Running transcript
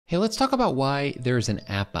Hey, let's talk about why there's an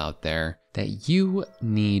app out there that you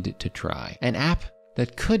need to try. An app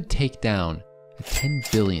that could take down a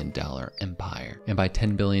 $10 billion empire. And by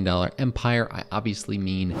 $10 billion empire, I obviously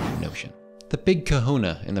mean Notion, the big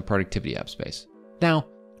kahuna in the productivity app space. Now,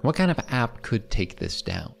 what kind of app could take this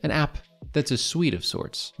down? An app that's a suite of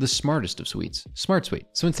sorts, the smartest of suites, Smart Suite.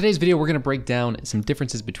 So in today's video, we're gonna break down some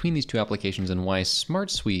differences between these two applications and why Smart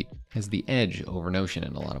Suite has the edge over Notion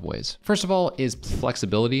in a lot of ways. First of all is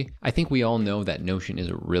flexibility. I think we all know that Notion is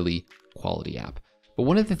a really quality app. But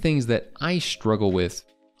one of the things that I struggle with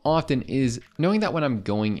often is knowing that when I'm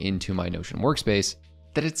going into my Notion workspace,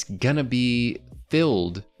 that it's gonna be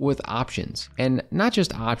filled with options, and not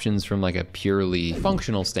just options from like a purely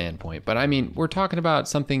functional standpoint, but I mean, we're talking about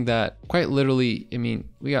something that quite literally, I mean,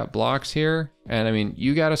 we got blocks here, and I mean,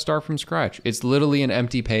 you got to start from scratch. It's literally an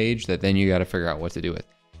empty page that then you got to figure out what to do with.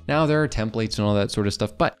 Now there are templates and all that sort of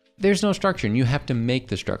stuff, but there's no structure and you have to make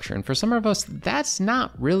the structure. And for some of us, that's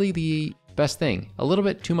not really the best thing. A little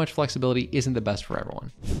bit too much flexibility isn't the best for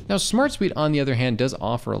everyone. Now, Smart Suite, on the other hand, does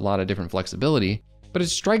offer a lot of different flexibility, but it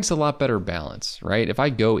strikes a lot better balance, right? If I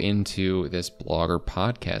go into this blog or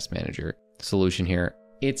podcast manager solution here,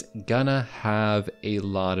 it's gonna have a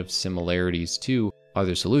lot of similarities to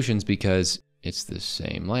other solutions because it's the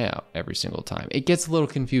same layout every single time. It gets a little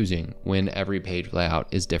confusing when every page layout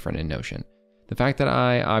is different in Notion. The fact that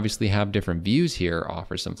I obviously have different views here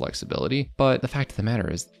offers some flexibility, but the fact of the matter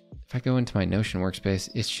is, if I go into my Notion workspace,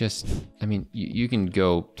 it's just, I mean, you can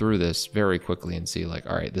go through this very quickly and see like,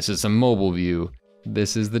 all right, this is a mobile view.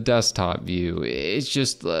 This is the desktop view. It's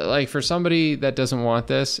just like, for somebody that doesn't want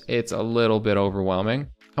this, it's a little bit overwhelming,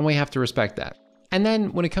 and we have to respect that. And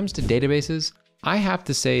then when it comes to databases, I have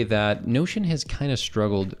to say that Notion has kind of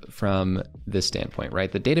struggled from this standpoint,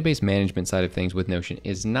 right? The database management side of things with Notion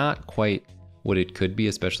is not quite what it could be,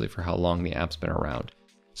 especially for how long the app's been around.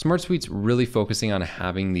 Smart Suite's really focusing on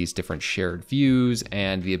having these different shared views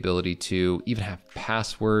and the ability to even have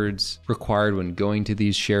passwords required when going to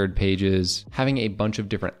these shared pages, having a bunch of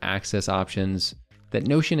different access options that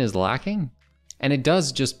Notion is lacking. And it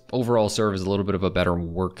does just overall serve as a little bit of a better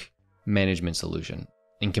work management solution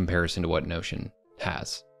in comparison to what Notion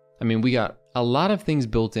has. I mean, we got a lot of things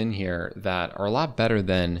built in here that are a lot better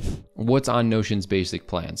than what's on Notion's basic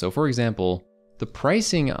plan. So for example, the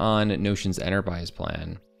pricing on Notion's enterprise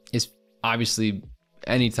plan is obviously,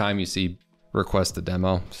 anytime you see request a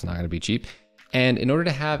demo, it's not gonna be cheap. And in order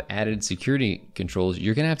to have added security controls,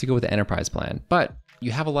 you're gonna have to go with the enterprise plan. But you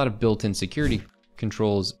have a lot of built-in security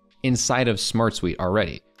controls inside of Smart Suite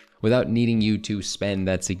already. Without needing you to spend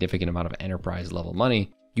that significant amount of enterprise level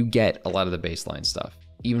money, you get a lot of the baseline stuff,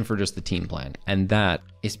 even for just the team plan. And that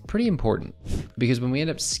is pretty important because when we end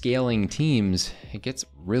up scaling teams, it gets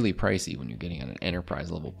really pricey when you're getting on an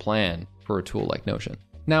enterprise level plan for a tool like Notion.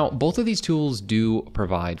 Now, both of these tools do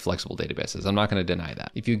provide flexible databases. I'm not gonna deny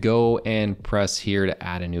that. If you go and press here to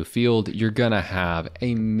add a new field, you're gonna have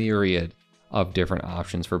a myriad of different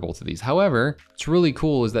options for both of these. However, what's really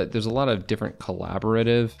cool is that there's a lot of different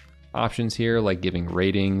collaborative options here, like giving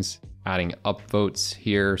ratings, adding upvotes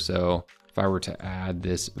here. So if I were to add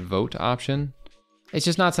this vote option, it's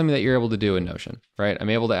just not something that you're able to do in Notion, right?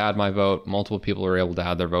 I'm able to add my vote. Multiple people are able to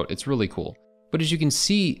add their vote. It's really cool. But as you can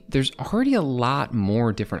see, there's already a lot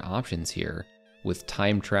more different options here with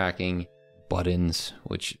time tracking, buttons,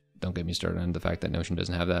 which don't get me started on the fact that Notion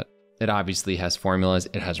doesn't have that. It obviously has formulas.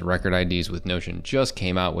 It has record IDs with Notion just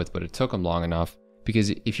came out with, but it took them long enough because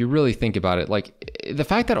if you really think about it, like the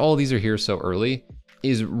fact that all these are here so early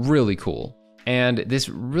is really cool. And this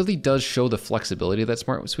really does show the flexibility that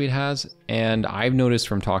Smart Suite has. And I've noticed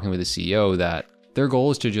from talking with the CEO that their goal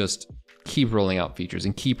is to just keep rolling out features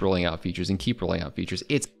and keep rolling out features and keep rolling out features.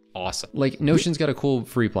 It's awesome. Like Notion's got a cool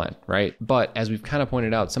free plan, right? But as we've kind of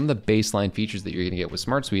pointed out, some of the baseline features that you're gonna get with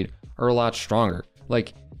Smart Suite are a lot stronger.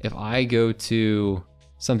 Like if I go to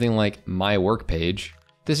something like my work page,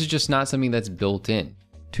 this is just not something that's built in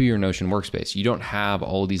to your Notion workspace. You don't have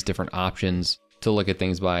all these different options to look at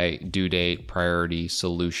things by due date, priority,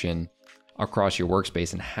 solution across your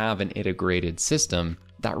workspace and have an integrated system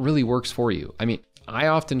that really works for you. I mean, I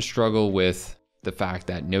often struggle with the fact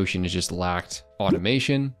that Notion has just lacked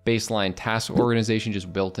automation, baseline task organization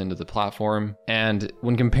just built into the platform. And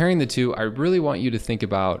when comparing the two, I really want you to think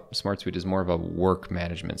about Smart Suite as more of a work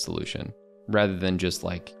management solution rather than just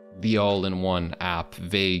like the all-in-one app,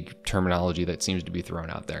 vague terminology that seems to be thrown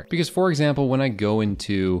out there. Because for example, when I go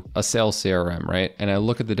into a sales CRM, right, and I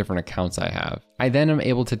look at the different accounts I have, I then am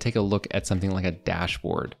able to take a look at something like a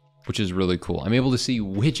dashboard, which is really cool. I'm able to see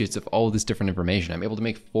widgets of all this different information. I'm able to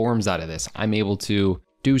make forms out of this. I'm able to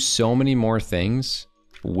do so many more things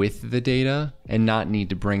with the data and not need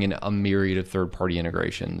to bring in a myriad of third-party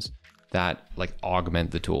integrations that like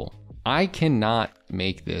augment the tool. I cannot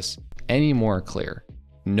make this any more clear.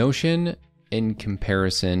 Notion in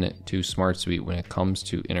comparison to SmartSuite when it comes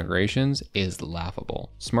to integrations is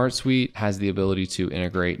laughable. SmartSuite has the ability to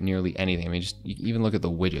integrate nearly anything. I mean, just you even look at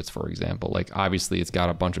the widgets, for example. Like obviously it's got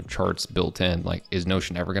a bunch of charts built in. Like, is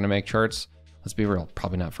Notion ever gonna make charts? Let's be real,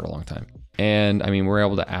 probably not for a long time. And I mean, we're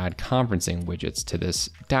able to add conferencing widgets to this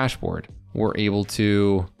dashboard. We're able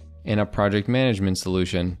to, in a project management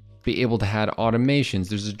solution, be able to add automations.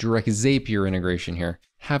 There's a direct Zapier integration here.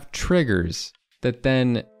 Have triggers that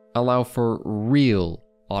then allow for real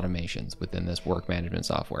automations within this work management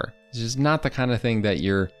software. It's just not the kind of thing that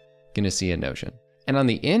you're gonna see in Notion. And on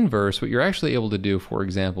the inverse, what you're actually able to do, for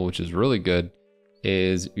example, which is really good,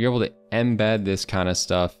 is you're able to embed this kind of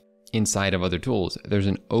stuff inside of other tools. There's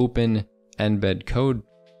an open embed code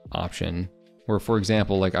option where, for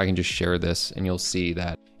example, like I can just share this and you'll see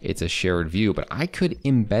that it's a shared view, but I could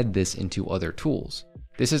embed this into other tools.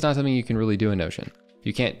 This is not something you can really do in Notion.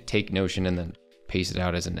 You can't take Notion and then paste it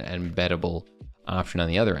out as an embeddable option on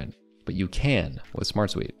the other end, but you can with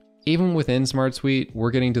SmartSuite. Even within SmartSuite,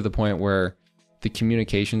 we're getting to the point where the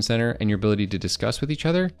communication center and your ability to discuss with each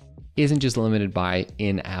other isn't just limited by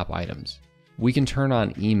in-app items. We can turn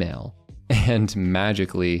on email, and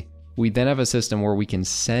magically, we then have a system where we can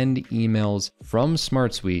send emails from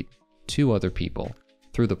SmartSuite to other people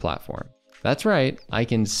through the platform. That's right, I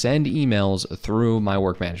can send emails through my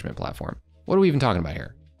work management platform. What are we even talking about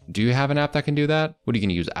here? Do you have an app that can do that? What are you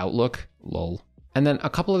gonna use, Outlook? Lol. And then a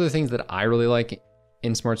couple other things that I really like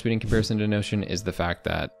in SmartSuite in comparison to Notion is the fact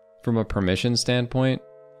that from a permission standpoint,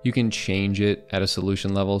 you can change it at a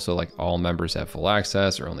solution level. So like all members have full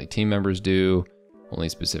access, or only team members do, only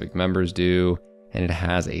specific members do. And it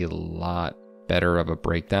has a lot better of a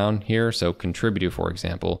breakdown here. So contributor, for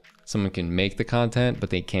example, someone can make the content, but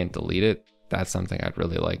they can't delete it. That's something I'd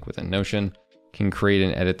really like within Notion. Can create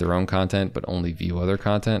and edit their own content, but only view other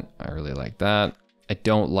content. I really like that. I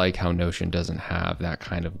don't like how Notion doesn't have that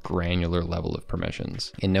kind of granular level of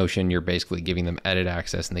permissions. In Notion, you're basically giving them edit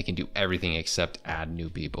access and they can do everything except add new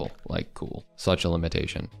people. Like, cool. Such a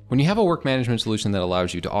limitation. When you have a work management solution that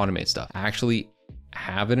allows you to automate stuff, actually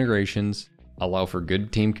have integrations, allow for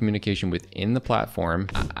good team communication within the platform,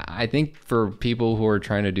 I think for people who are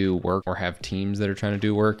trying to do work or have teams that are trying to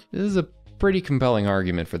do work, this is a pretty compelling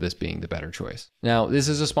argument for this being the better choice. Now, this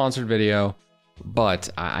is a sponsored video, but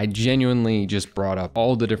I genuinely just brought up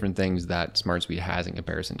all the different things that SmartSuite has in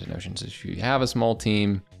comparison to Notion. So if you have a small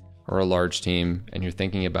team or a large team and you're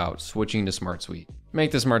thinking about switching to SmartSuite, make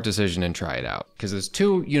the smart decision and try it out. Because there's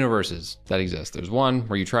two universes that exist. There's one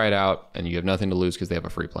where you try it out and you have nothing to lose because they have a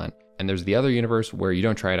free plan. And there's the other universe where you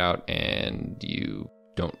don't try it out and you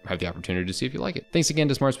don't have the opportunity to see if you like it. Thanks again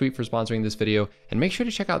to SmartSuite for sponsoring this video, and make sure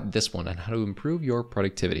to check out this one on how to improve your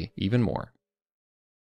productivity even more.